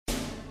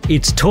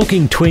It's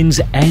Talking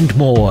Twins and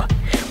more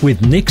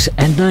with Nix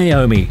and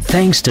Naomi,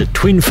 thanks to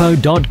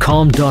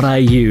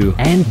twinfo.com.au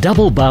and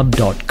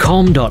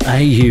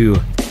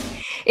doublebub.com.au.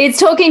 It's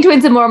Talking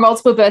Twins and More, a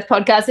multiple birth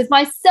podcast. It's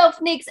myself,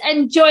 Nix,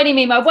 and joining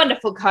me, my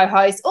wonderful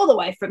co-host, all the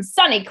way from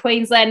sunny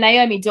Queensland,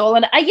 Naomi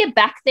Dorland. Are you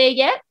back there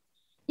yet?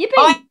 You've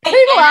been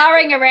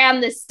poodle-aring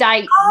around the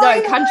state,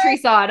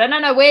 countryside. I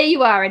don't know where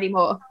you are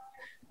anymore.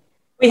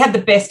 We had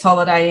the best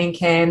holiday in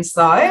Cairns,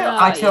 though,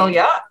 I tell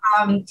you.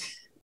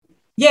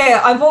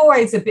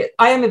 I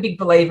am a big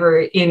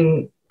believer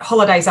in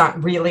holidays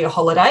aren't really a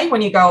holiday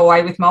when you go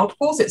away with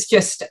multiples. It's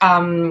just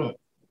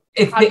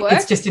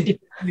it's just a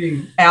different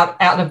view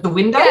out of the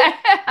window.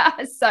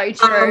 Yeah, so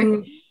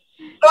true.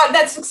 But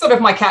that's sort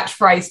of my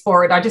catchphrase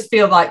for it. I just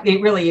feel like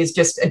it really is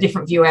just a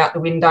different view out the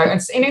window.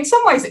 And in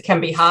some ways it can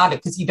be harder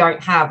because you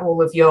don't have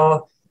all of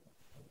your,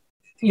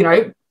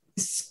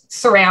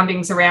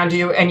 surroundings around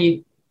you, and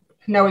you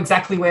know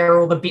exactly where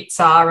all the bits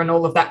are and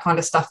all of that kind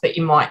of stuff that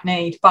you might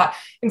need. But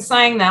in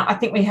saying that, I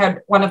think we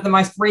had one of the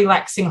most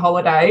relaxing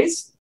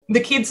holidays. The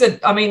kids they're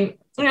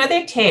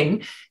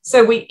 10,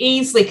 so we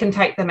easily can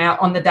take them out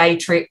on the day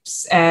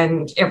trips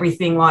and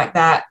everything like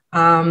that.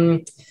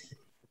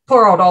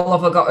 Poor old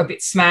Oliver got a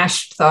bit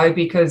smashed, though,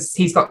 because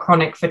he's got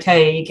chronic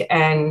fatigue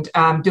and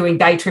doing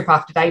day trip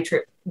after day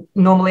trip.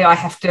 Normally I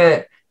have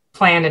to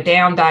plan a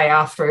down day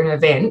after an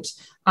event,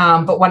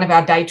 but one of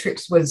our day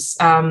trips was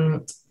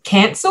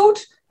cancelled.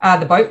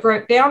 The boat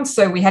broke down,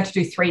 so we had to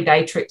do 3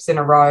 day trips in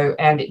a row,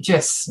 and it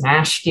just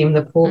smashed him,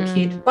 the poor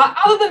kid. But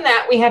other than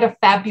that, we had a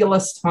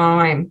fabulous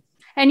time.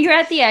 And you're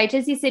at the age,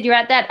 as you said, you're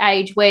at that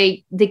age where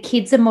the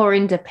kids are more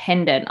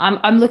independent.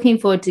 I'm looking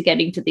forward to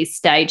getting to this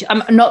stage.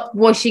 I'm not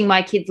washing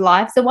my kids'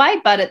 lives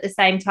away, but at the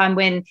same time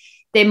when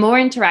they're more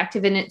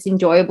interactive and it's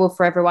enjoyable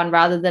for everyone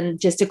rather than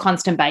just a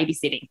constant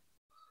babysitting.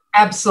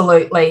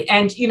 Absolutely.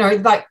 And,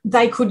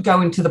 they could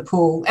go into the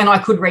pool and I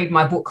could read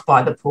my book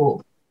by the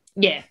pool.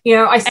 Yeah.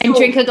 And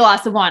drink a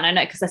glass of wine. I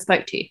know because I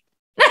spoke to you.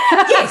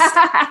 Yes.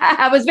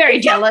 I was very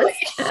jealous.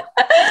 And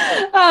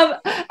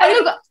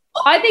look,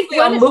 I think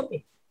I'm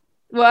looking.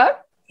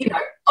 What?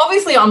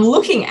 Obviously I'm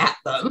looking at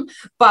them,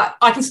 but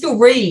I can still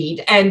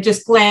read and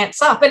just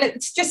glance up, and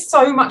it's just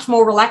so much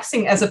more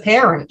relaxing as a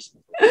parent.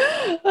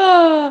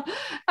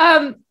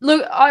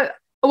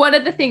 One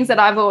of the things that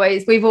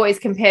we've always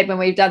compared when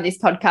we've done this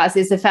podcast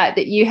is the fact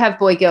that you have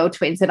boy-girl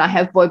twins and I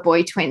have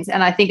boy-boy twins.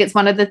 And I think it's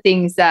one of the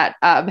things that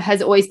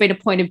has always been a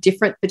point of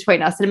difference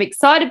between us. And I'm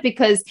excited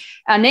because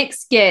our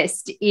next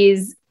guest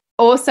is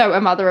also a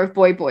mother of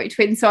boy-boy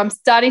twins. So I'm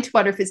starting to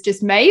wonder if it's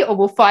just me, or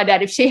we'll find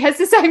out if she has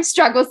the same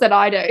struggles that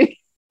I do.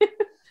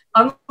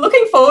 I'm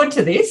looking forward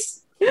to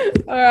this. All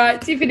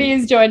right, Tiffany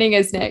is joining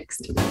us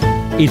next.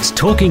 It's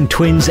Talking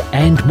Twins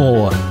and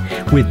more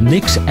with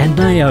Nix and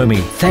Naomi,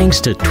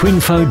 thanks to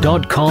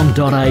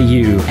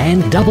twinfo.com.au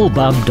and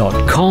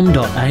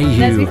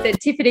doublebub.com.au. As we said,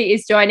 Tiffany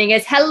is joining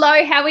us.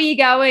 Hello, how are you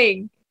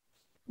going?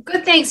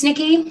 Good, thanks,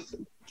 Nikki.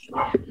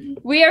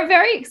 We are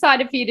very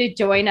excited for you to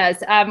join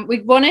us.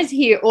 We wanted to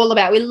hear all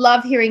about, we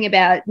love hearing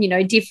about,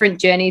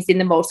 different journeys in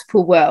the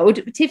multiple world.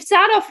 To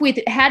start off with,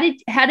 how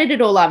did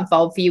it all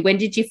unfold for you? When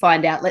did you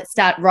find out? Let's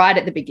start right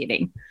at the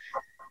beginning.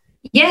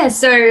 Yeah,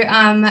 so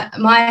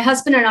my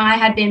husband and I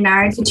had been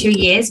married for 2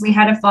 years. We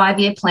had a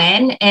 5-year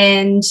plan,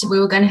 and we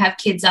were going to have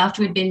kids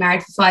after we'd been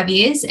married for 5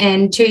 years.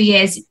 And 2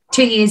 years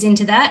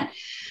into that,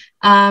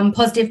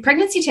 positive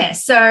pregnancy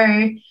test.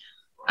 So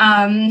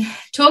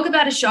talk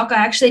about a shock. I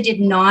actually did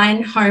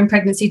 9 home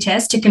pregnancy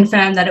tests to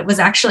confirm that it was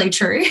actually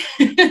true.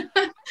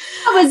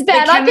 That was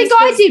bad. I think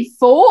I did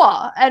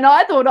 4, and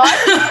I thought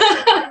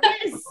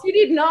yes, you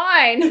did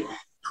 9.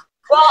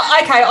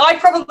 Well, okay, I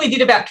probably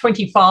did about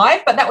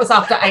 25, but that was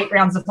after 8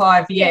 rounds of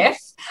IVF.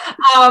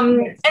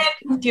 And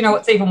do you know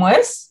what's even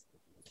worse?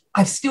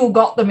 I've still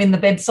got them in the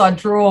bedside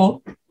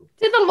drawer.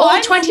 Did the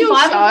line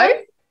 25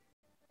 show?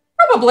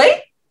 Probably.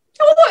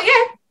 Oh,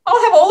 yeah,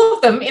 I'll have all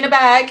of them in a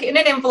bag, in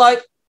an envelope.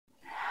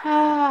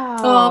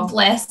 Oh,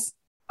 bless.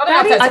 I don't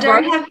know if that's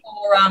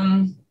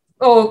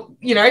or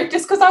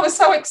just because I was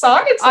so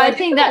excited. So I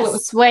think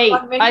that's sweet.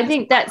 I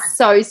think that's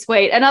so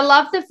sweet. And I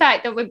love the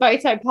fact that we're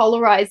both so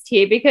polarized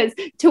here, because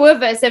 2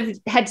 of us have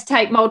had to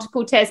take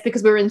multiple tests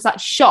because we were in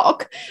such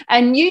shock,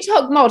 and you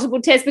took multiple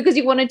tests because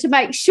you wanted to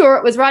make sure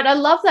it was right. I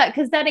love that,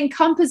 because that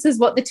encompasses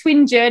what the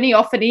twin journey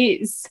often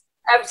is.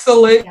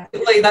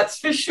 Absolutely, that's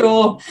for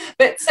sure.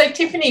 But so,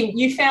 Tiffany,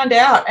 you found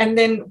out, and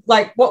then,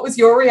 what was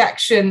your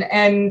reaction?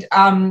 And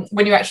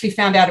when you actually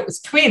found out it was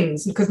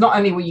twins, because not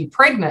only were you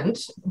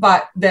pregnant,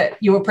 but that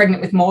you were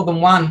pregnant with more than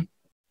one.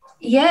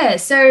 Yeah,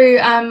 so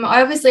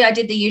I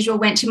did the usual,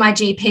 went to my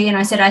GP and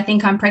I said, I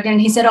think I'm pregnant.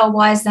 And he said, oh,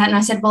 why is that? And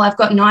I said, well, I've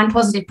got 9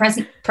 positive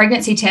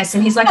pregnancy tests.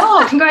 And he's like,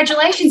 oh,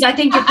 congratulations, I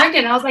think you're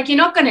pregnant. And I was like, you're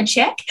not going to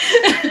check?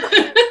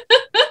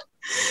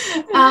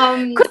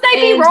 Could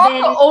they be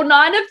wrong, all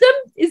 9 of them?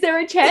 Is there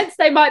a chance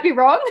they might be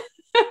wrong?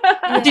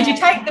 Did you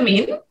take them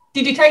in?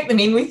 Did you take them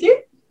in with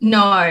you?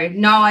 No, I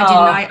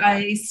didn't.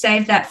 I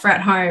saved that for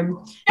at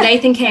home.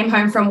 Nathan came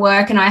home from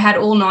work and I had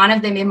all 9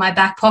 of them in my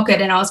back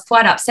pocket and I was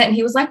quite upset. And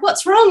he was like,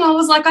 "What's wrong?" I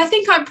was like, "I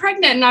think I'm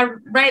pregnant." And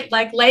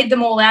I laid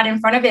them all out in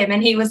front of him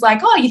and he was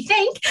like, "Oh, you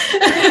think?"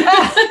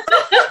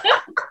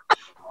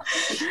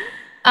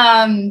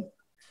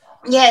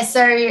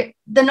 So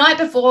the night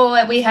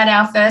before we had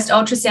our first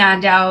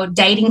ultrasound, our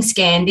dating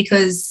scan,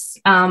 because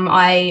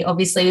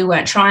we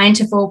weren't trying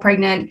to fall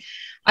pregnant.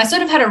 I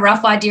sort of had a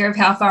rough idea of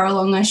how far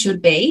along I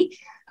should be.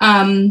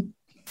 The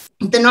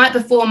night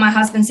before, my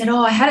husband said,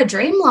 "Oh, I had a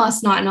dream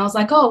last night." And I was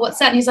like, "Oh, what's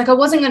that?" And he's like, "I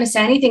wasn't going to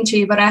say anything to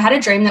you, but I had a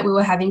dream that we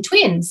were having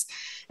twins."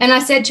 And I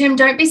said to him,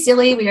 "Don't be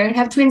silly. We don't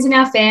have twins in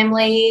our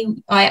family.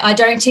 I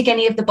don't tick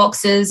any of the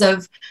boxes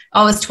of,"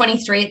 I was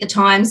 23 at the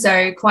time,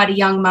 so quite a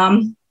young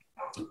mum.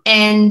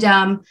 And,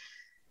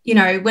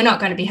 we're not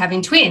going to be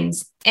having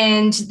twins.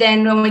 And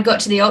then when we got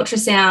to the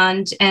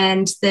ultrasound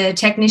and the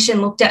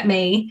technician looked at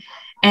me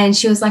and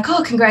she was like,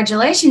 "Oh,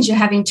 congratulations, you're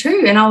having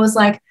 2." And I was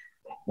like,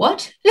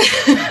 "What?"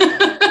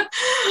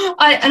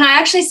 I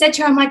actually said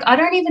to her, I'm like, "I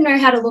don't even know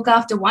how to look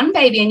after one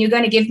baby and you're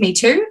going to give me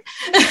 2."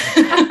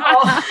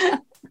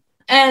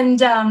 And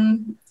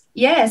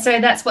so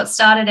that's what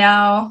started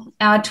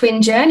our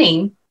twin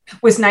journey.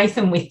 Was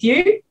Nathan with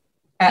you?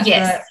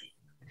 Yes.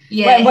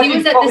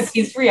 What was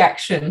his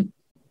reaction?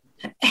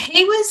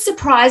 He was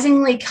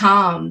surprisingly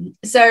calm.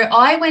 So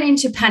I went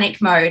into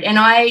panic mode and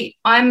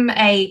I'm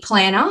a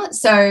planner.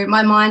 So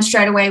my mind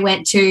straight away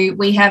went to,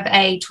 we have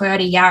a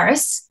Toyota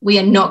Yaris. We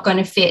are not going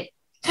to fit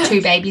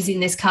 2 babies in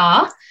this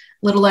car,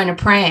 let alone a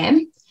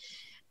pram.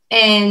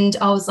 And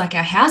I was like,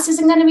 our house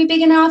isn't going to be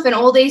big enough. And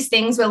all these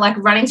things were like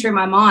running through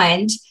my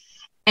mind.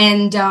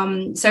 And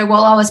so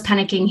while I was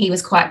panicking, he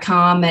was quite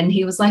calm and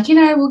he was like,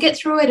 "We'll get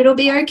through it. It'll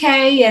be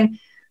okay." And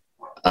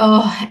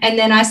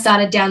then I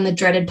started down the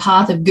dreaded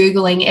path of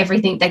Googling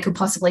everything that could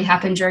possibly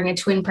happen during a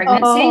twin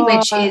pregnancy,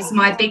 which is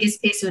my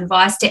biggest piece of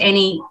advice to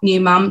any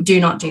new mum. Do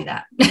not do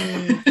that.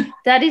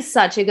 That is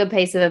such a good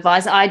piece of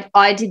advice.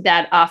 I did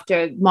that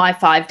after my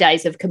 5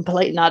 days of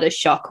complete and utter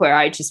shock where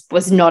I just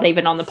was not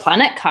even on the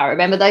planet. Can't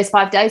remember those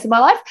 5 days of my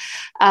life.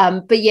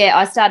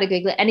 I started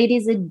Googling and it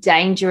is a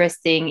dangerous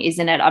thing,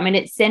 isn't it? I mean,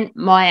 it sent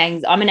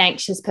I'm an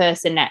anxious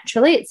person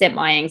naturally. It sent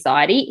my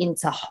anxiety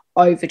into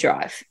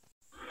overdrive.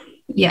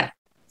 Yeah.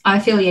 I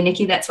feel you,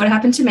 Nikki. That's what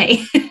happened to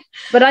me.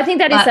 But I think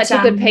that is such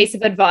a good piece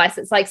of advice.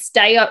 It's like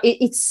stay up.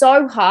 It's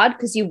so hard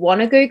because you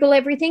want to Google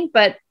everything,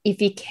 but if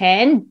you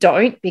can,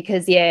 don't,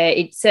 because,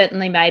 it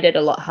certainly made it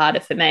a lot harder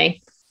for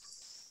me.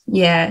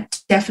 Yeah,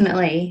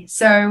 definitely.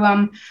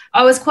 So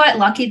I was quite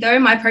lucky, though.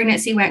 My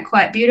pregnancy went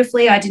quite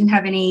beautifully. I didn't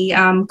have any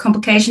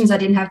complications. I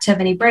didn't have to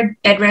have any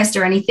bed rest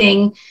or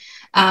anything.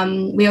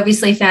 We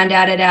obviously found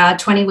out at our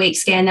 20-week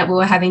scan that we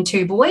were having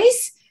 2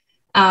 boys.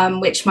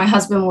 Which my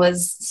husband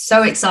was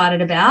so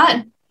excited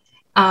about.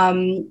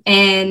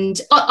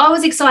 And I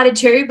was excited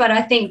too, but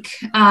I think,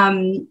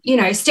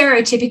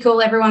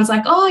 stereotypical, everyone's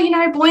like, "Oh,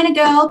 boy and a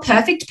girl,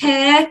 perfect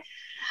pair."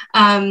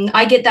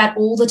 I get that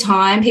all the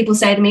time. People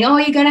say to me, "Oh,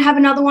 you're going to have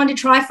another one to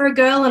try for a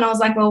girl?" And I was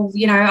like, well,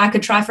 I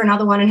could try for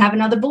another one and have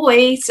another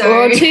boy. So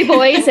or 2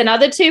 boys,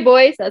 another 2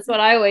 boys. That's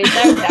what I always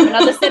say. Have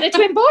another set of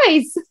twin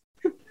boys.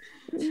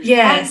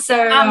 Yeah.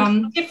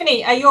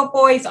 Tiffany, are your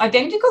boys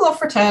identical or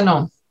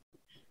fraternal?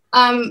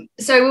 So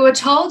we were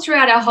told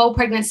throughout our whole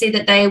pregnancy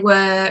that they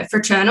were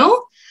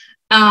fraternal.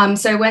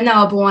 So when they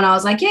were born, I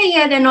was like,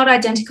 yeah, they're not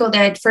identical.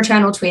 They're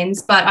fraternal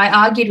twins. But I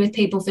argued with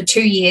people for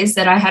 2 years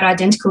that I had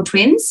identical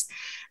twins,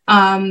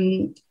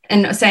 and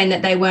saying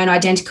that they weren't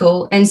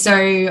identical. And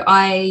so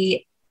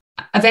I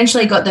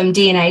eventually got them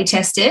DNA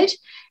tested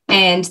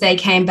and they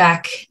came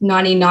back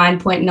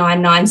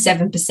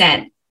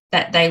 99.997%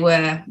 that they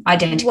were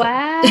identical.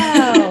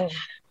 Wow.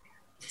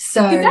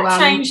 So did that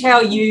change how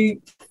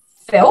you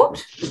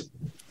felt?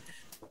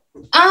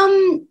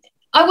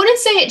 I wouldn't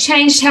say it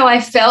changed how I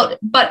felt,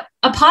 but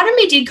a part of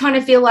me did kind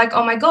of feel like,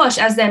 oh my gosh,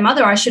 as their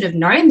mother, I should have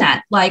known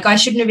that. Like I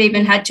shouldn't have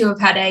even had to have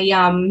had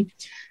a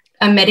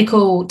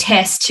medical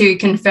test to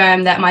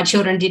confirm that my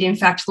children did in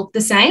fact look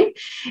the same.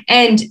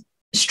 And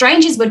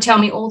strangers would tell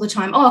me all the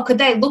time, "Oh, could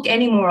they look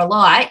any more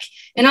alike?"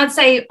 And I'd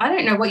say, "I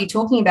don't know what you're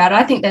talking about.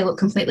 I think they look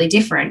completely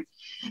different."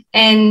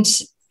 And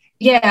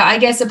I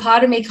guess a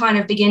part of me kind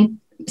of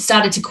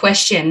started to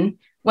question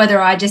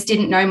whether I just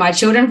didn't know my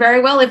children very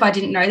well if I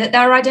didn't know that they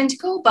were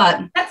identical.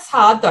 But that's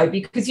hard though,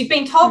 because you've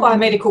been told by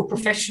medical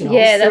professionals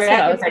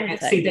throughout your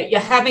pregnancy that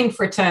you're having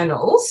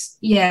fraternals.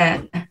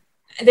 Yeah.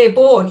 They're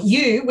born.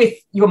 You, with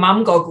your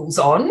mum goggles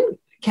on,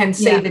 can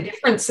see the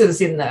differences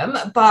in them,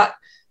 but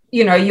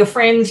your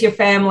friends, your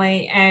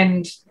family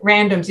and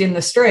randoms in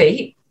the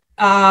street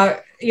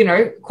are,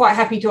 quite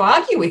happy to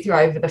argue with you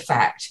over the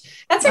fact.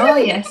 That's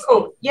really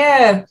difficult.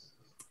 Yeah.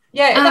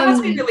 Yeah, that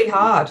must be really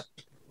hard.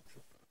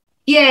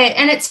 Yeah,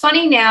 and it's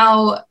funny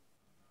now,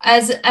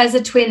 as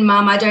a twin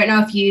mum, I don't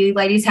know if you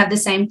ladies have the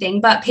same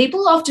thing, but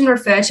people often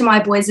refer to my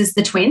boys as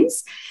the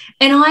twins.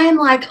 And I am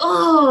like,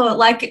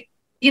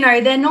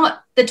 they're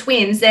not the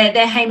twins,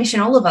 they're Hamish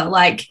and Oliver.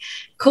 Like,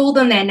 call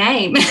them their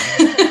name.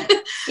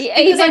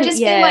 Because I just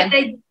feel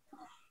like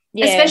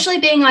especially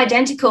being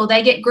identical,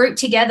 they get grouped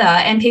together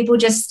and people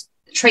just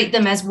treat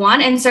them as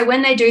one. And so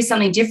when they do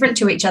something different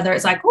to each other,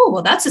 it's like, oh,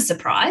 well, that's a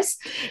surprise.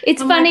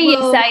 It's funny you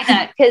say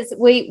that, because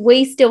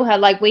we still have,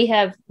 like, we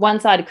have one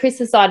side of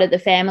Chris's side of the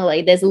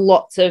family, there's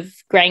lots of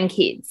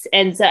grandkids,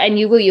 and so, and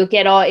you'll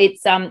get,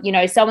 it's you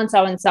know, so and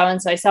so and so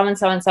and so, so and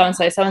so and so and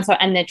so, so and so,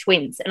 and they're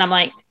twins, and I'm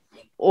like,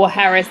 or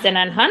Harrison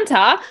and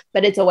Hunter,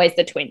 but it's always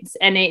the twins.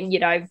 And it, you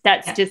know,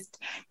 that's just,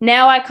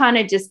 now I kind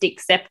of just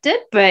accept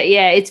it. But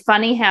yeah, it's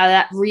funny how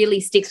that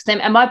really sticks with them.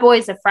 And my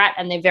boys are frat,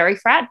 and they're very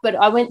frat, but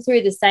I went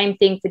through the same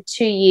thing for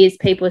 2 years.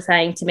 People were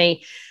saying to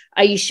me,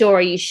 are you sure?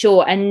 Are you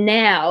sure? And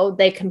now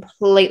they're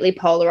completely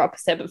polar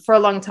opposite. But for a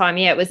long time,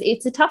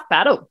 it's a tough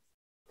battle.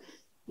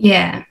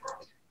 Yeah.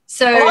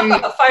 So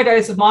I've got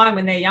photos of mine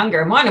when they're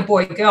younger. Mine are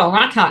boy, girl, and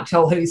I can't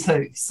tell who's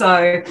who.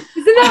 So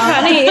isn't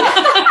that funny?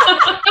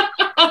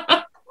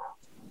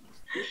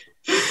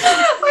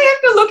 I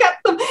have to look at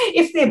them.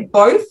 If they're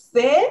both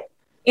there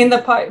in the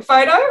photo,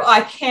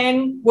 I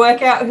can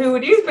work out who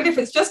it is. But if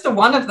it's just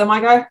one of them,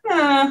 I go,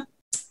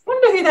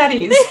 wonder who that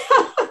is.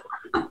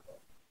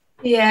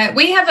 Yeah,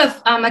 we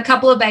have a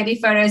couple of baby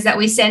photos that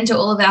we send to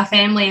all of our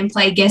family and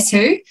play Guess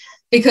Who,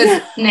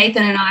 because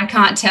Nathan and I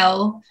can't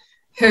tell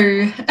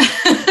who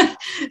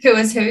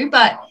is who.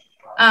 But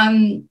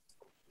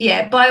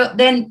by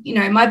then, you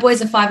know, my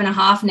boys are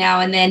 5.5 now,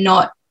 and they're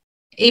not,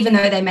 even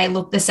though they may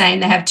look the same,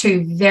 they have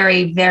two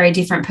very, very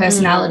different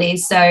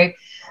personalities. So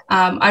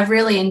I've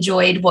really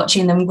enjoyed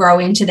watching them grow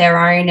into their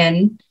own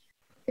and,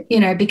 you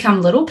know,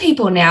 become little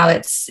people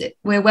now.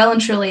 We're well and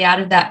truly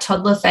out of that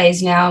toddler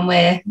phase now, and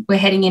we're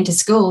heading into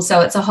school. So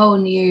it's a whole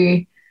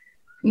new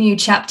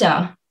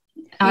chapter.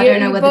 I don't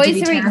know whether to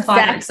be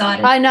terrified or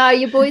excited. I know,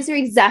 your boys are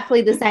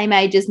exactly the same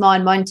age as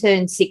mine. Mine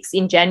turned 6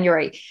 in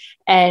January.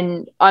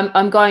 And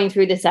I'm going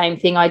through the same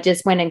thing. I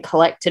just went and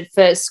collected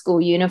first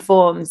school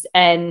uniforms,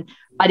 and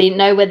I didn't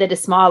know whether to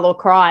smile or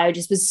cry. I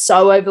just was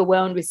so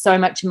overwhelmed with so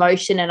much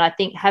emotion. And I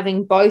think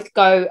having both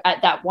go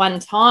at that one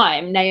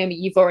time, Naomi,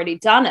 you've already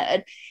done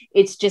it.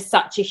 It's just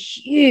such a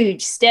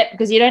huge step,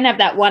 because you don't have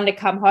that one to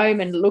come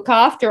home and look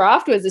after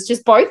afterwards. It's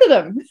just both of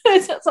them.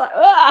 It's just like,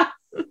 ah.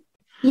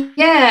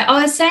 Yeah,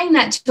 I was saying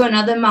that to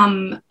another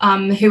mum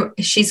who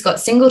she's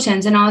got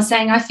singletons, and I was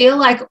saying I feel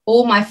like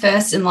all my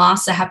first and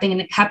lasts are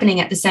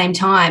happening at the same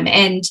time.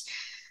 And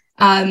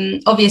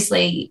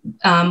obviously,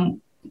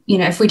 you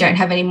know, if we don't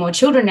have any more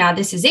children now,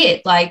 this is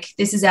it. Like,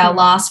 this is our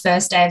last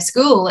first day of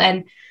school.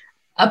 And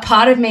a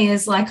part of me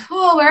is like,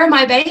 oh, where are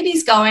my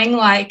babies going?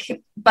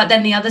 Like, but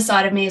then the other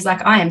side of me is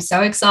like, I am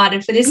so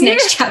excited for this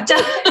next chapter.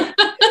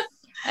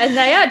 And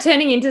they are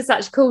turning into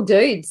such cool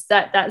dudes.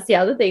 That's the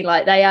other thing.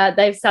 Like,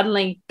 they've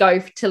suddenly go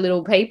to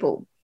little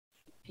people.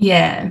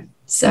 Yeah.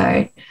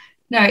 So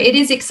no, it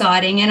is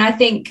exciting. And I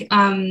think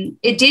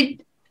it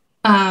did,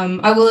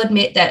 I will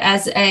admit that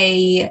as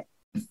a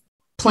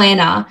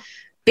planner,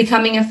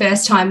 becoming a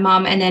first-time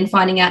mum and then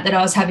finding out that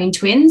I was having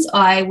twins,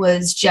 I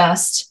was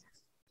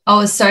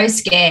so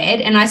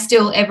scared. And I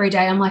still, every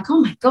day, I'm like,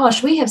 oh my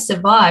gosh, we have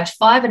survived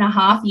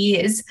 5.5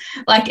 years.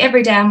 Like,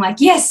 every day I'm like,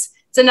 yes,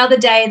 it's another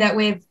day that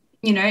we've,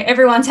 you know,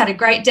 everyone's had a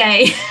great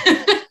day.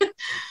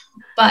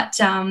 But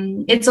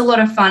it's a lot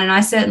of fun. And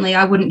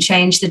I wouldn't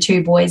change the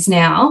 2 boys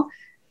now.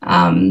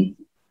 I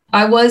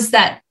was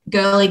that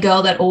girly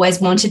girl that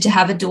always wanted to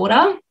have a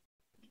daughter.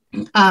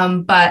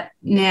 But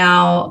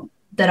now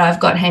that I've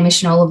got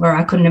Hamish and Oliver,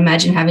 I couldn't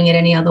imagine having it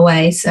any other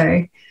way.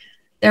 So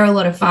they're a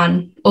lot of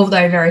fun,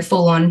 although very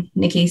full on,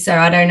 Nikki. So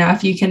I don't know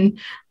if you can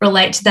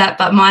relate to that,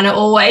 but mine are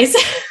always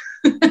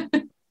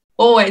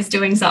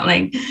doing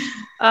something.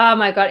 Oh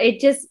my God.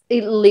 It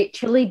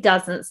literally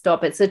doesn't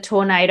stop. It's a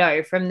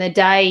tornado from the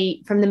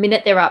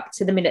minute they're up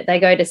to the minute they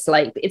go to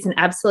sleep. It's an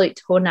absolute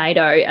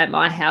tornado at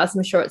my house.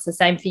 I'm sure it's the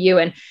same for you.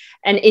 And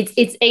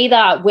it's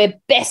either we're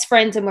best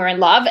friends and we're in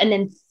love, and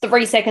then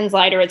 3 seconds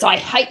later it's, I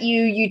hate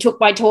you, you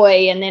took my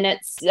toy. And then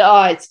it's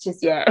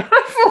just, yeah.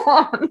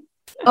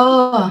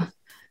 Oh,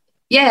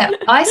 yeah.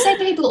 I say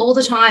to people all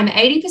the time,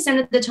 80%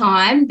 of the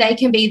time they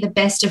can be the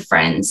best of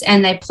friends,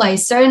 and they play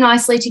so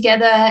nicely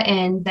together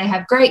and they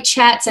have great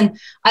chats. And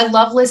I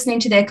love listening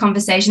to their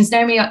conversations.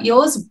 Naomi,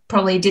 yours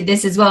probably did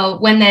this as well.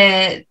 When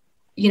they're,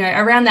 you know,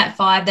 around that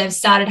 5, they've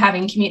started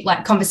having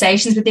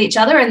conversations with each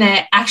other, and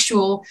they're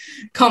actual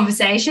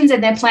conversations,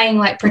 and they're playing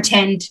like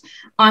pretend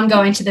I'm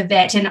going to the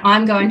vet and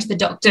I'm going to the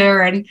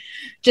doctor, and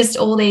just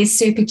all these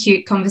super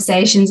cute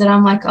conversations. And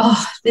I'm like,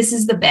 oh, this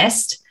is the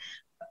best.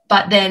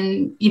 But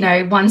then, you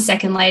know, 1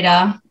 second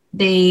later,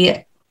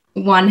 the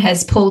one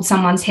has pulled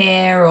someone's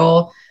hair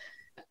or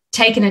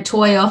taken a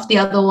toy off the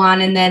other one,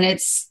 and then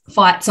it's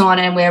fights on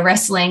and we're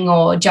wrestling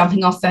or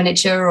jumping off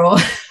furniture or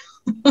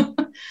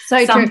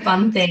So some true.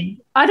 fun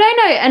thing. I don't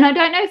know. And I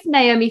don't know if,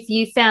 Naomi, if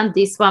you found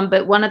this one,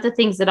 but one of the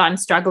things that I'm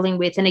struggling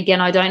with, and again,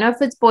 I don't know if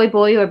it's boy,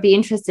 or I'd be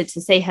interested to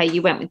see how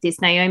you went with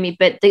this, Naomi,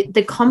 but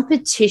the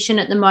competition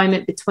at the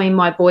moment between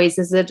my boys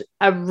is at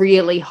a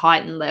really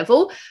heightened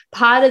level.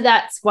 Part of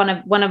that's one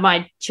of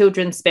my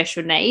children's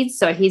special needs.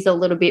 So he's a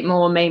little bit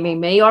more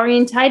me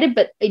orientated,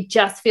 but it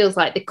just feels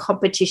like the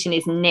competition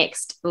is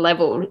next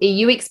level. Are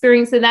you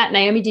experiencing that,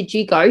 Naomi? Did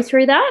you go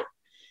through that?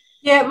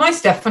 Yeah,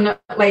 most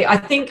definitely. I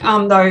think,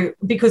 though,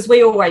 because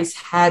we always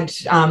had,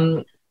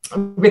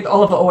 with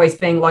Oliver always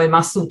being low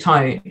muscle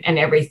tone and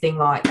everything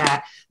like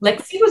that,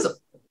 Lexi was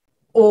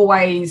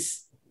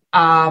always,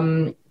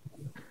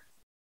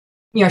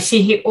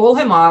 she hit all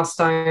her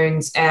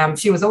milestones.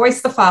 She was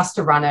always the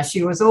faster runner.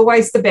 She was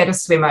always the better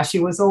swimmer. She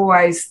was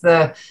always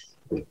the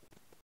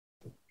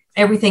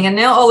everything. And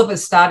now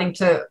Oliver's starting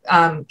to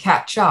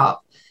catch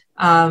up.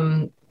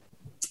 They're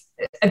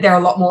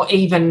a lot more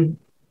even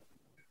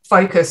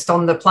focused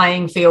on the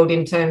playing field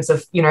in terms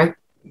of,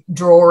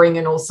 drawing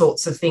and all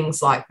sorts of things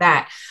like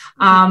that.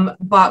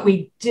 But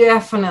we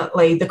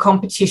definitely, the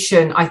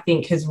competition, I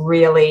think, has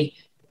really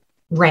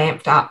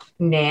ramped up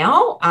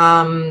now.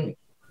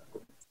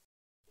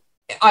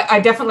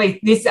 I definitely,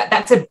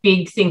 that's a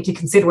big thing to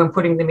consider when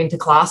putting them into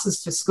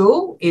classes for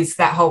school, is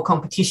that whole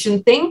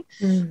competition thing,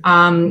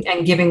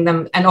 and giving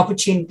them an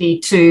opportunity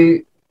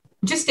to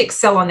just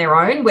excel on their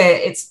own where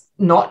it's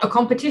not a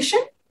competition,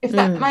 if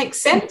that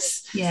makes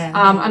sense. Yeah.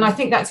 And I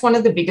think that's one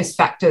of the biggest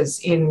factors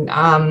in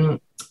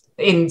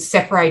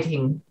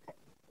separating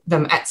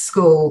them at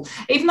school.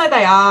 Even though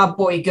they are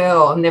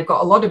boy-girl and they've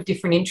got a lot of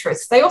different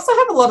interests, they also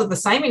have a lot of the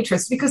same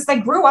interests because they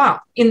grew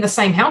up in the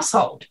same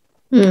household.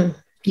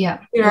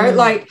 Yeah.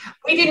 Like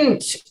we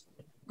didn't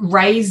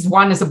raise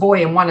one as a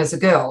boy and one as a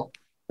girl.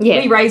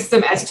 Yeah. We raised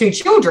them as two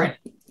children.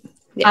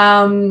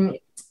 Yeah.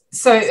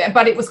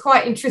 But it was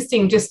quite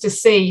interesting just to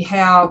see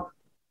how,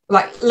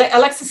 like,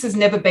 Alexis has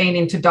never been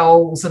into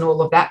dolls and all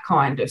of that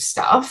kind of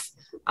stuff.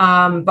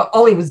 But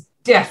Ollie was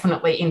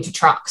definitely into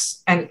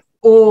trucks and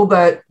all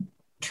the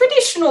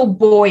traditional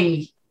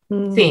boy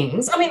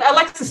things. I mean,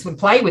 Alexis would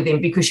play with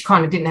him because she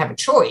kind of didn't have a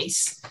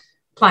choice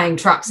playing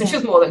trucks, and she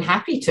was more than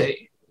happy to.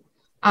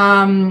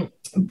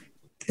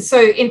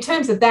 So in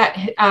terms of that,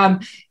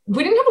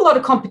 we didn't have a lot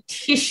of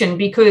competition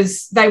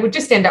because they would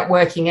just end up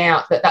working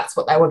out that that's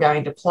what they were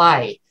going to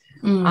play.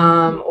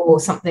 Or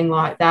something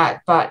like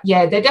that. But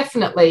yeah, there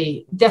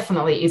definitely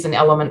is an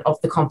element of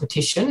the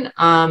competition.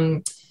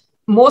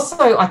 More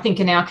so, I think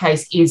in our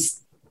case, is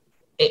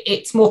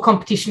it's more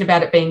competition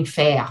about it being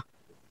fair.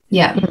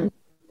 Yeah.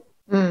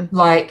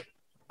 Like,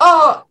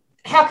 oh,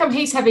 how come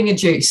he's having a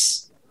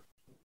juice?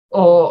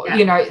 Or,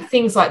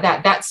 things like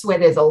that. That's where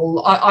there's a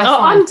lot.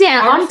 I'm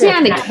down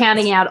to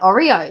counting out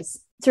Oreos.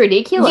 It's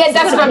ridiculous. Yeah,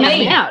 that's what I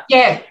mean.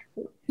 Yeah.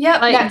 Yeah,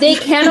 like there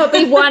cannot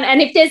be one.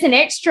 And if there's an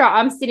extra,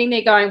 I'm sitting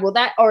there going, well,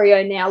 that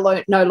Oreo now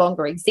no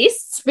longer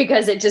exists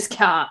because it just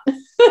can't.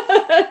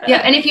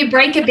 Yeah, and if you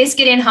break a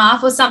biscuit in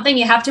half or something,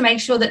 you have to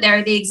make sure that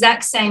they're the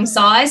exact same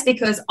size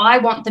because I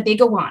want the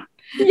bigger one.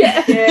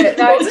 Yeah.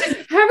 No,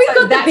 Harry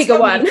got the bigger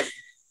one.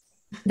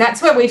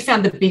 That's where we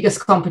found the biggest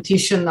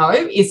competition, though,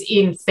 is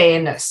in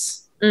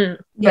fairness, but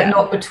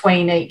not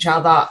between each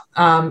other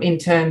in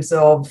terms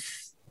of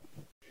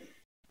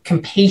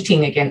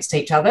competing against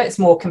each other. It's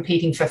more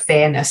competing for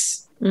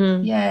fairness.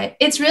 Yeah,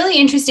 it's really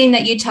interesting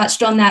that you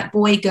touched on that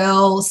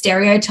boy-girl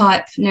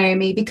stereotype,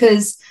 Naomi,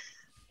 because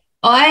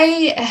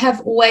I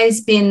have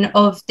always been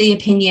of the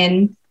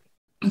opinion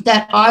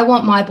that I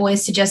want my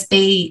boys to just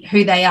be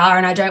who they are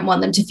and I don't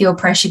want them to feel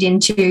pressured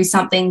into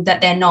something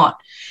that they're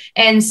not.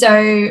 And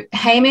so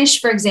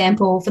Hamish, for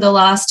example, for the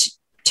last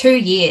 2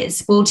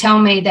 years will tell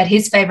me that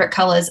his favourite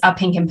colours are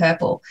pink and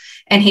purple,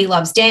 and he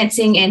loves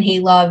dancing and he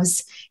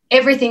loves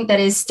everything that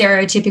is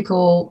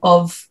stereotypical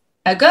of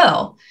a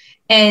girl.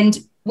 And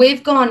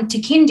we've gone to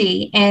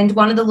kindy and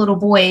one of the little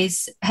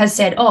boys has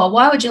said, oh,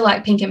 why would you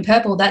like pink and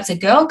purple? That's a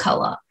girl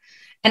colour.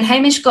 And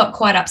Hamish got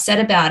quite upset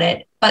about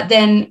it. But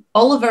then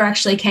Oliver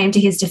actually came to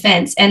his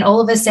defence and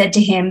Oliver said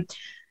to him,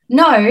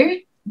 no,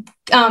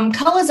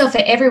 colours are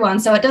for everyone,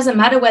 so it doesn't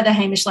matter whether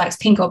Hamish likes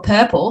pink or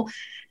purple.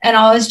 And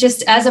I was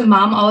just, as a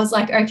mum, I was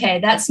like, okay,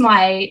 that's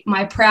my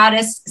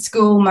proudest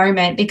school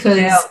moment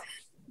because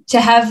to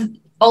have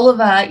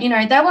Oliver,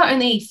 they were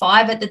only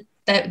 5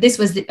 at this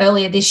was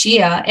earlier this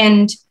year.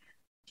 And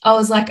I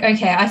was like,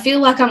 okay, I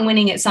feel like I'm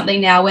winning at something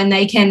now when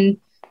they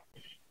can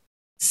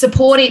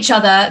support each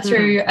other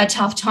through a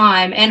tough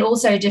time and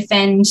also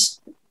defend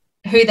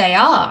who they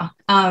are.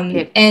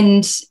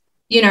 And,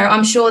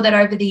 I'm sure that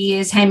over the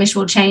years, Hamish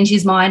will change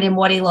his mind in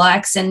what he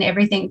likes and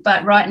everything.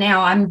 But right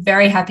now, I'm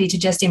very happy to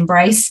just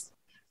embrace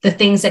the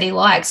things that he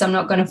likes. I'm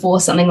not going to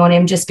force something on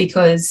him just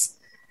because,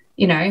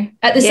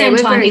 at the same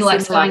time, he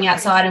likes going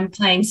outside and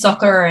playing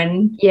soccer.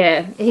 And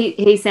yeah,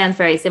 he sounds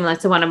very similar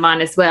to one of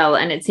mine as well.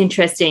 And it's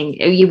interesting.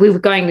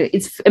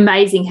 It's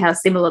amazing how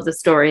similar the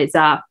stories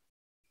are.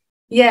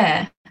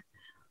 Yeah.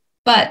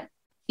 But,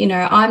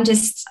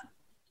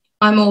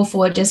 I'm all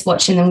for just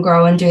watching them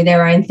grow and do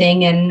their own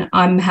thing. And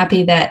I'm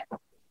happy that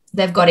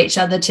they've got each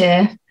other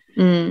to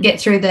get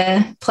through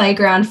the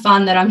playground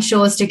fun that I'm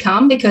sure is to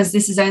come, because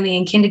this is only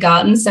in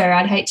kindergarten, so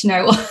I'd hate to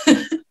know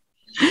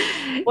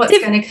what's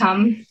going to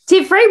come.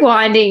 Tiff,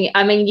 rewinding,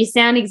 I mean, you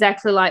sound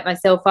exactly like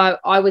myself.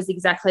 I was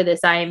exactly the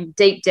same.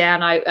 Deep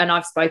down, and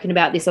I've spoken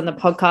about this on the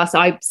podcast,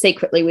 I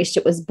secretly wished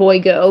it was boy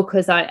girl,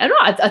 because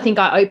I think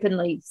I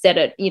openly said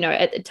it, you know,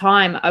 at the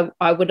time.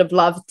 I would have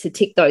loved to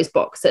tick those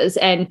boxes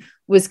and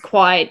was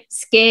quite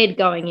scared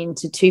going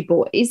into two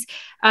boys.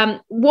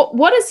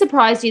 What has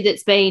surprised you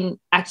that's been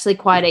actually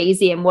quite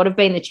easy, and what have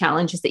been the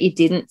challenges that you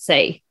didn't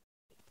see?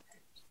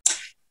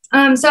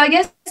 So I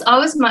guess I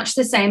was much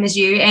the same as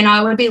you, and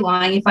I would be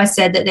lying if I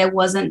said that there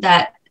wasn't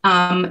that,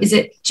 is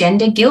it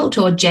gender guilt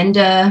or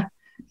gender?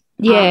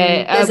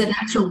 Yeah. There's an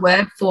actual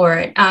word for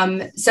it.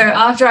 So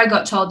after I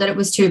got told that it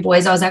was two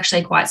boys, I was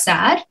actually quite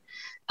sad.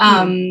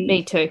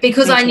 Me too.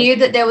 Because I knew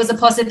that there was a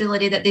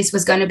possibility that this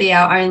was going to be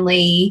our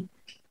only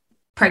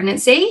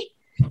pregnancy.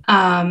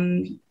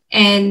 And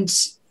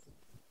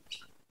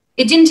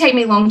it didn't take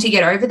me long to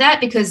get over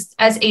that, because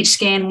as each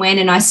scan went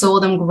and I saw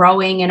them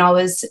growing, and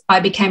I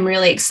became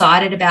really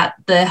excited about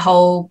the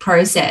whole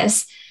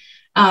process.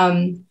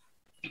 And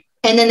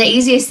then the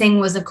easiest thing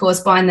was, of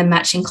course, buying them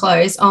matching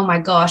clothes. Oh my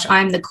gosh,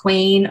 I'm the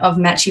queen of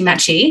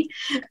matchy.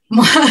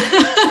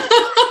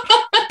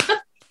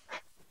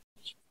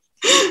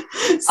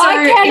 So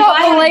I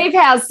cannot believe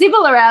how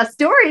similar our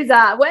stories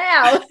are.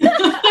 Wow.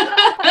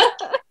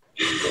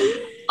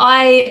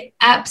 I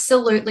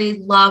absolutely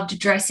loved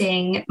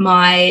dressing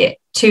my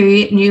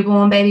two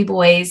newborn baby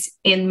boys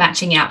in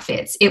matching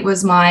outfits. It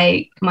was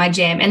my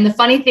jam. And the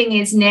funny thing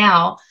is,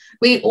 now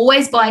we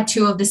always buy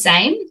two of the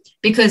same,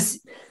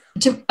 because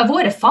to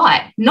avoid a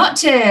fight, not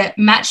to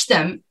match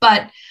them,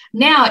 but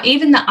now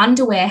even the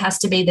underwear has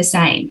to be the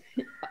same.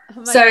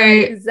 Oh so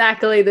God,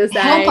 exactly the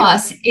same. Help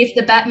us if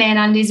the Batman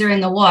undies are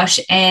in the wash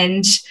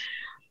and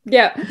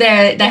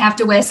they have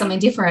to wear something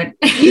different.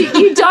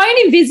 You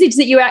don't envisage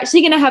that you're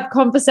actually going to have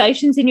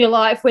conversations in your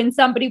life when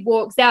somebody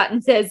walks out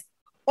and says,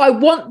 I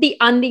want the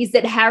undies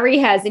that Harry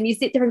has. And you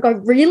sit there and go,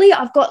 really?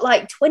 I've got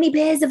like 20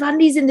 pairs of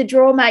undies in the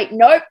drawer, mate.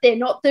 Nope, they're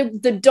not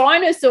the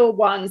dinosaur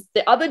ones.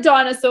 The other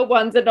dinosaur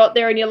ones are not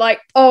there. And you're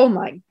like, oh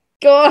my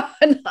God.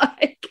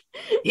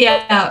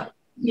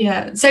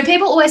 Yeah. So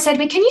people always say to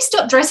me, can you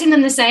stop dressing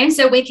them the same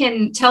so we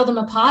can tell them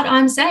apart?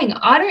 I'm saying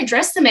I don't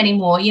dress them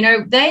anymore. You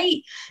know,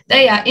 they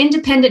are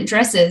independent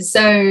dressers,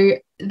 so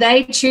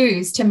they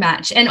choose to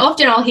match. And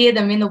often I'll hear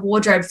them in the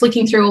wardrobe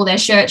flicking through all their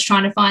shirts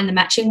trying to find the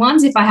matching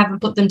ones if I haven't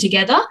put them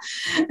together.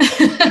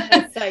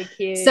 That's so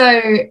cute.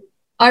 So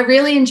I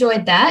really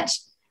enjoyed that.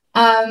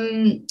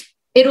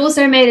 It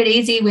also made it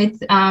easy with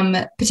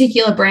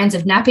particular brands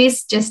of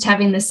nappies, just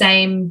having the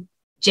same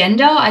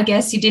gender. I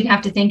guess you didn't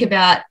have to think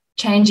about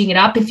changing it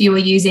up if you were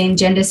using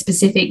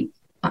gender-specific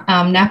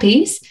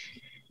nappies.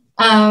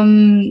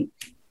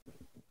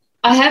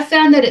 I have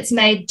found that it's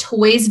made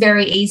toys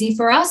very easy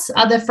for us.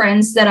 Other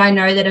friends that I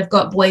know that have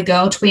got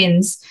boy-girl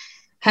twins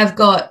have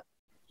got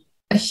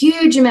a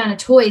huge amount of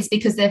toys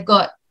because they've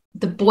got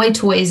the boy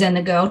toys and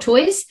the girl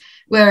toys,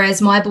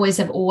 whereas my boys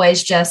have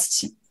always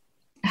just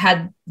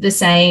had the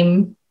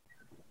same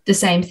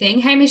thing.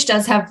 Hamish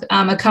does have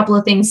a couple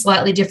of things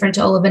slightly different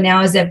to Oliver now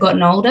as they've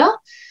gotten older.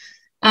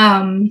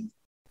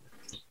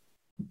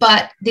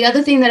 But the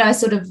other thing that I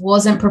sort of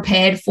wasn't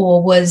prepared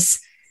for was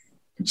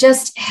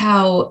just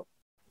how,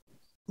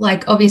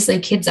 like, obviously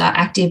kids are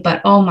active,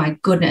 but oh my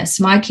goodness,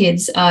 my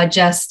kids are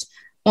just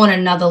on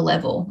another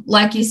level.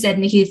 Like you said,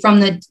 Nikki,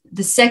 from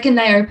the second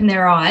they open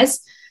their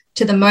eyes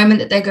to the moment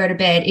that they go to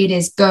bed, it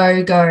is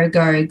go, go,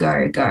 go,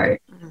 go, go.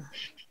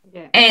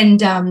 Yeah.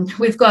 And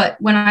we've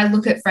got, when I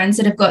look at friends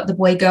that have got the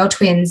boy-girl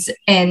twins,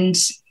 and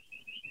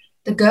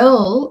the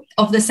girl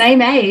of the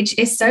same age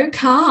is so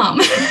calm.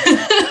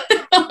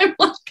 I'm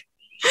like,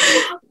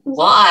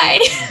 why?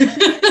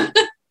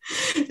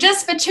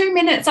 Just for 2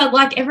 minutes, I'd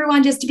like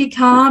everyone just to be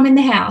calm in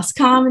the house.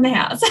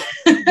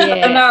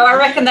 Yeah. No, I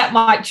reckon that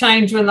might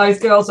change when those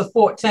girls are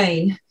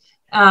 14.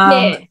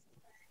 Yes,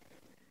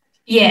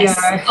 you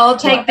know, I'll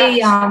take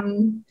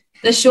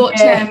the short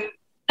term.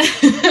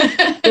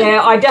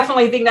 Yeah, I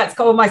definitely think that's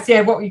almost,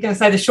 what were you going to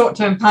say, the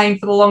short-term pain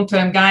for the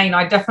long-term gain.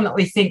 I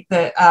definitely think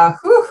that,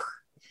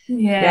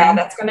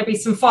 that's going to be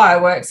some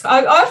fireworks.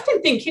 I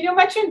often think, can you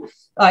imagine,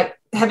 like,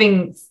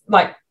 having,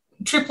 like,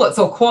 triplets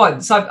or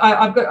quads?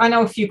 I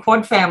know a few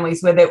quad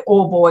families where they're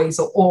all boys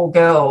or all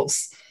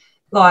girls.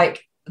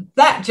 Like,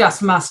 that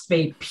just must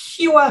be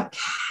pure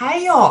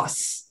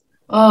chaos.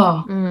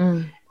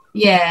 Oh,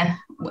 yeah.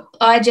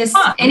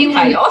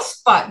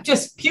 Chaos, but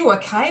just pure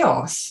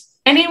chaos.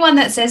 Anyone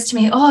that says to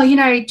me, oh, you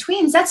know,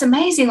 twins, that's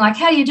amazing. Like,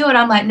 how do you do it?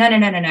 I'm like, no.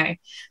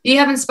 You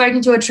haven't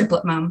spoken to a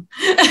triplet mum.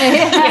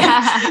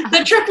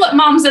 The triplet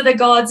mums are the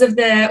gods of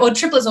or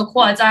triplets or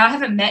quads. I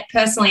haven't met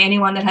personally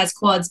anyone that has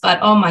quads, but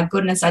oh my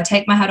goodness, I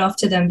take my hat off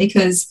to them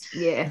because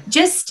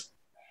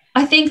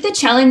I think the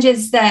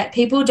challenges that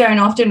people don't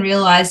often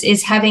realize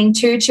is having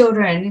two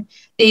children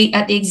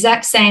at the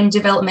exact same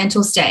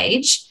developmental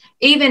stage.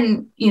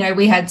 Even, you know,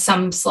 we had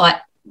some slight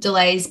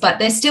delays, but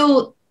they're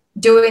still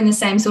doing the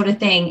same sort of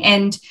thing.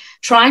 And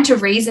trying to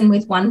reason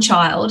with one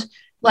child,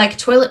 like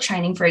toilet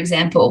training, for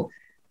example,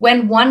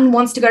 when one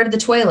wants to go to the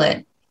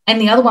toilet and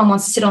the other one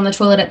wants to sit on the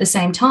toilet at the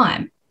same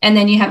time. And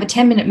then you have a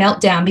 10-minute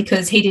meltdown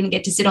because he didn't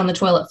get to sit on the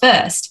toilet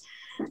first.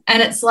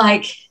 And it's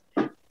like,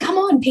 come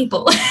on,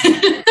 people.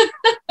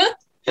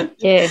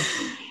 Yeah.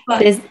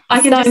 There's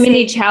so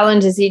many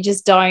challenges you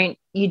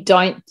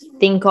don't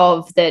think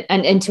of that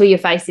until you're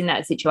facing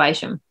that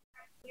situation.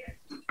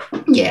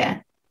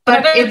 Yeah.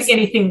 But I don't think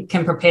anything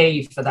can prepare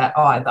you for that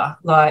either.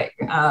 Like,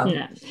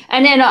 no.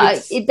 And then I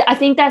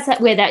think that's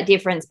where that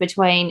difference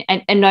between,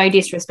 and no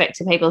disrespect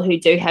to people who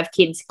do have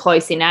kids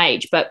close in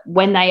age, but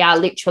when they are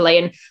literally,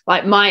 and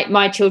like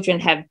my children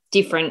have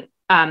different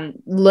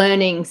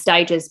learning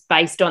stages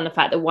based on the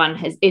fact that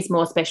one is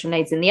more special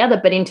needs than the other.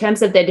 But in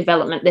terms of their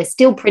development, they're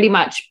still pretty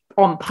much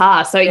on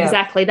par. So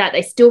exactly that.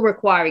 They still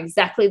require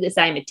exactly the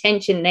same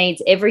attention,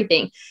 needs,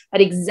 everything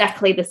at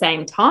exactly the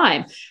same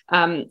time.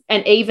 And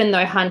even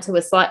though Hunter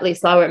was slightly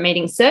slower at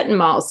meeting certain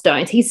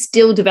milestones, he's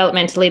still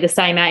developmentally the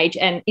same age.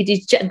 And it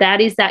is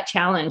that is that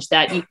challenge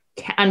that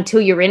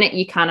until you're in it,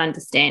 you can't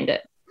understand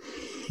it.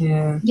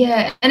 Yeah.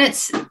 Yeah. And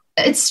it's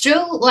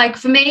still like,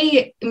 for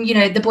me, you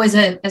know, the boys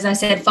are, as I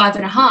said,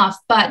 5.5,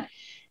 but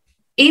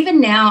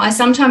even now I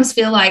sometimes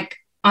feel like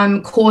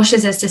I'm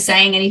cautious as to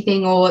saying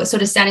anything or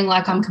sort of sounding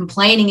like I'm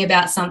complaining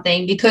about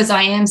something, because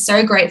I am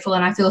so grateful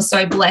and I feel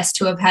so blessed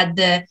to have had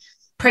the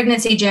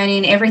pregnancy journey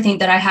and everything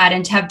that I had,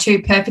 and to have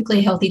 2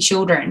 perfectly healthy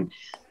children,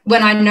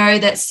 when I know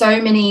that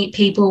so many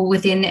people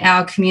within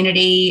our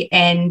community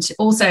and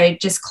also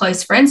just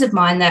close friends of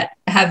mine that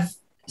have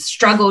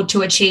struggled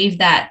to achieve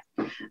that,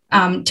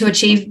 to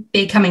achieve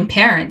becoming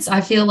parents. I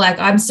feel like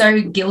I'm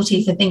so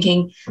guilty for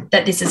thinking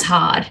that this is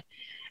hard.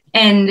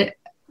 And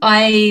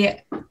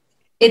I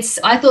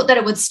thought that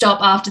it would stop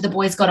after the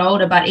boys got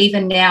older, but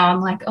even now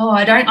I'm like,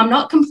 I'm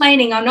not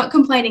complaining.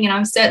 And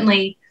I'm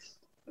certainly,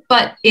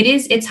 but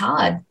it's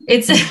hard.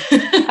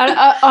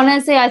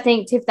 Honestly, I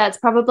think, Tiff, that's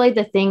probably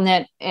the thing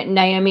that,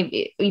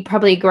 Naomi, you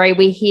probably agree,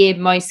 we hear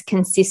most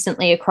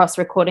consistently across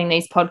recording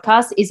these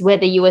podcasts, is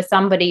whether you were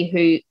somebody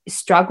who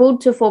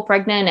struggled to fall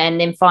pregnant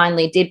and then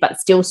finally did, but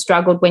still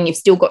struggled when you've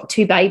still got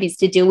 2 babies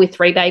to deal with,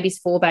 3 babies,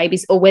 4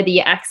 babies, or whether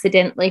you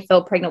accidentally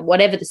fell pregnant,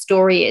 whatever the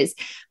story is,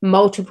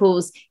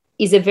 multiples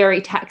is a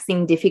very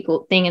taxing,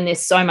 difficult thing, and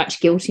there's so much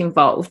guilt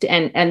involved.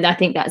 And I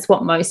think that's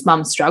what most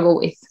mums struggle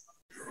with.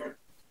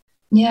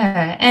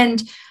 Yeah.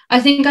 And I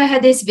think I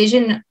had this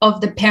vision of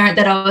the parent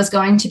that I was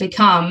going to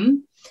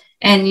become,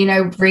 and, you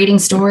know, reading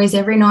stories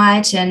every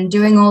night and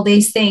doing all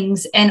these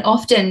things. And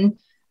often,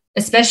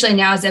 especially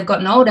now as they've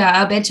gotten older,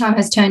 our bedtime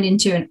has turned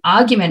into an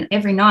argument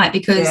every night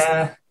because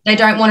they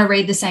don't want to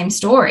read the same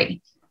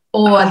story,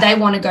 or they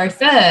want to go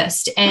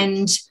first.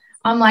 And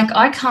I'm like,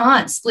 I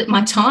can't split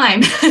my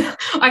time.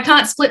 I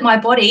can't split my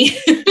body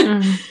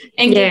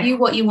and give you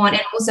what you want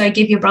and also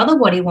give your brother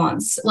what he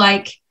wants.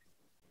 Like,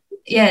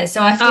 yeah,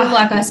 so I feel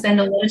like I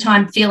spend a lot of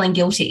time feeling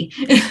guilty.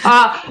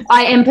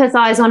 I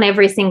empathize on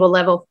every single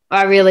level.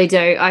 I really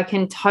do. I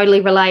can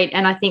totally relate.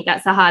 And I think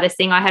that's the hardest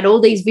thing. I had all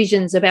these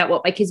visions about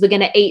what my kids were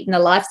going to eat and the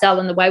lifestyle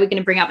and the way we're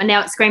going to bring up. And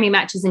now it's screaming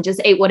matches and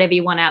just eat whatever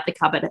you want out the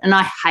cupboard. And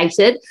I hate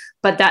it.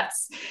 But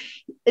that's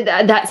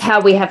how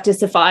we have to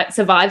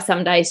survive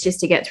some days just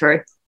to get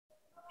through.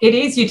 It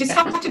is. You just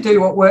have to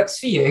do what works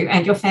for you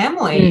and your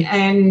family.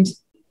 And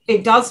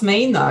it does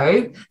mean,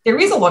 though, there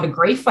is a lot of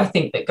grief, I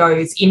think, that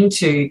goes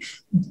into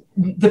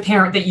the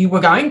parent that you were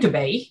going to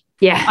be.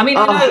 Yeah. I mean,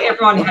 I know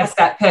everyone has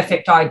that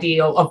perfect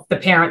ideal of the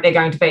parent they're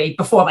going to be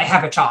before they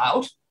have a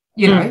child.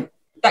 You know,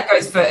 that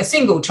goes for a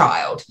single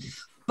child.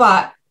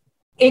 But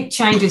it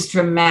changes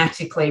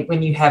dramatically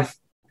when you have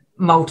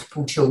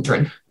multiple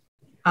children.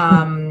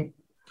 Then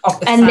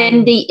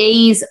the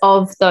ease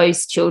of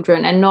those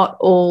children, and not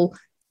all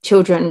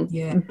children,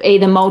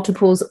 either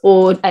multiples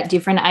or at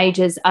different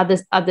ages,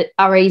 others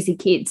are easy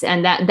kids,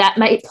 and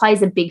that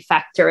plays a big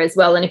factor as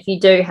well. And if you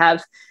do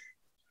have,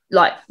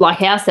 like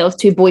ourselves,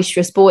 2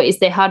 boisterous boys,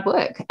 they're hard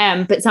work,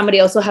 but somebody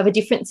else will have a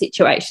different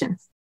situation.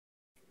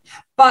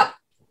 But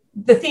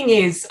the thing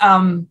is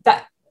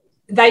that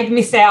they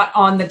miss out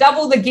on the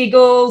double the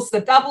giggles,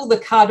 the double the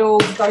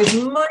cuddles, those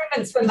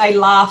moments when they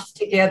laugh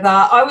together.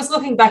 I was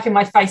looking back and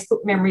my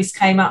Facebook memories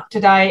came up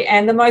today,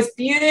 and the most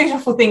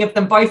beautiful thing of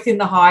them both in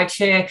the high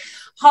chair,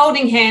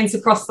 holding hands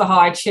across the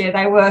high chair.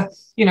 They were,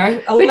 you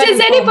know, 11, but does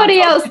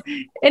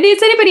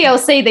anybody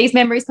else see these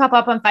memories pop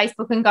up on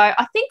Facebook and go,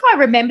 I think I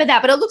remember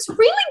that, but it looks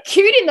really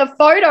cute in the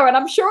photo, and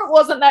I'm sure it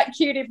wasn't that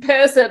cute in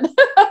person.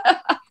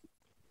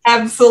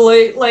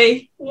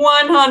 Absolutely,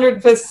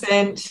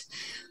 100%.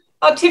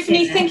 Oh,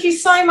 Tiffany, thank you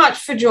so much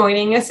for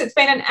joining us. It's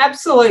been an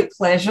absolute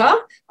pleasure.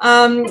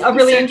 I've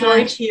really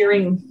enjoyed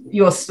hearing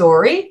your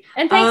story.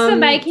 And thanks for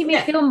making me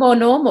feel more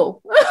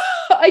normal.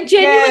 I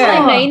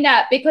genuinely mean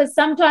that, because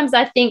sometimes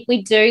I think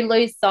we do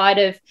lose sight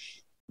of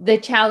the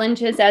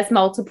challenges as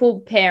multiple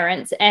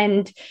parents,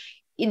 and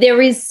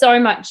there is so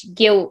much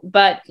guilt,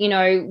 but, you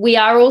know, we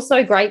are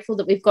also grateful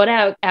that we've got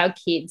our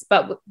kids,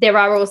 but there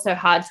are also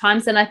hard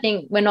times, and I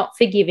think we're not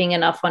forgiving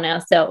enough on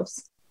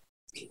ourselves.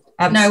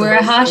 Absolutely. No, we're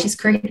our harshest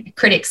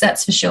critics,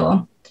 that's for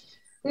sure.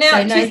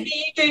 Now,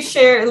 Tiffany, you do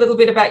share a little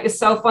bit about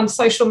yourself on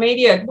social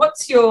media.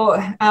 What's your,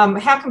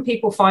 how can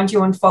people find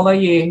you and follow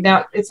you?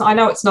 Now, I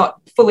know it's not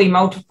fully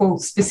multiple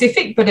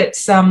specific, but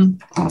it's a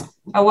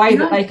way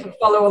that they can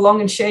follow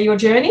along and share your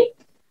journey.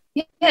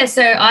 Yeah,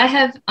 so I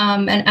have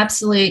an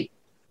absolute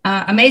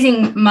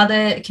amazing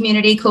mother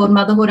community called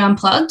Motherhood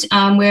Unplugged.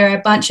 We're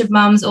a bunch of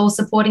mums all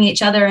supporting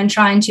each other and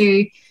trying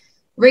to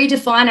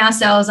redefine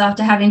ourselves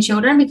after having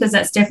children, because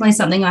that's definitely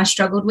something I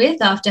struggled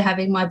with after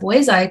having my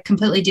boys. I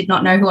completely did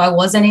not know who I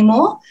was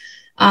anymore.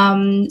 So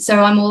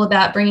I'm all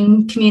about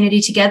bringing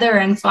community together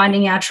and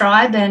finding our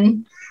tribe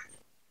and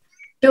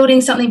building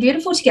something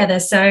beautiful together.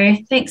 So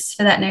thanks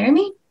for that,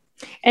 Naomi.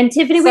 And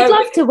Tiffany, we'd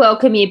love to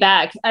welcome you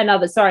back.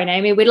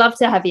 Naomi, we'd love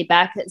to have you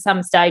back at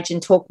some stage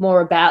and talk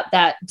more about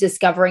that,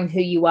 discovering who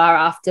you are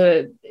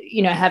after,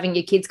 having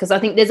your kids, because I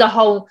think there's a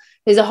whole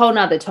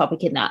nother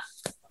topic in that.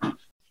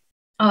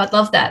 Oh, I'd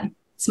love that.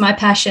 It's my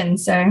passion,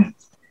 so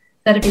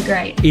that'd be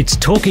great. It's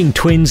Talking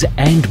Twins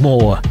and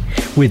More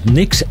with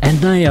Nix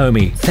and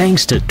Naomi,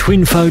 thanks to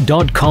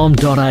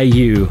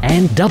twinfo.com.au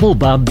and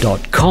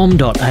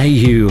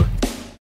doublebub.com.au.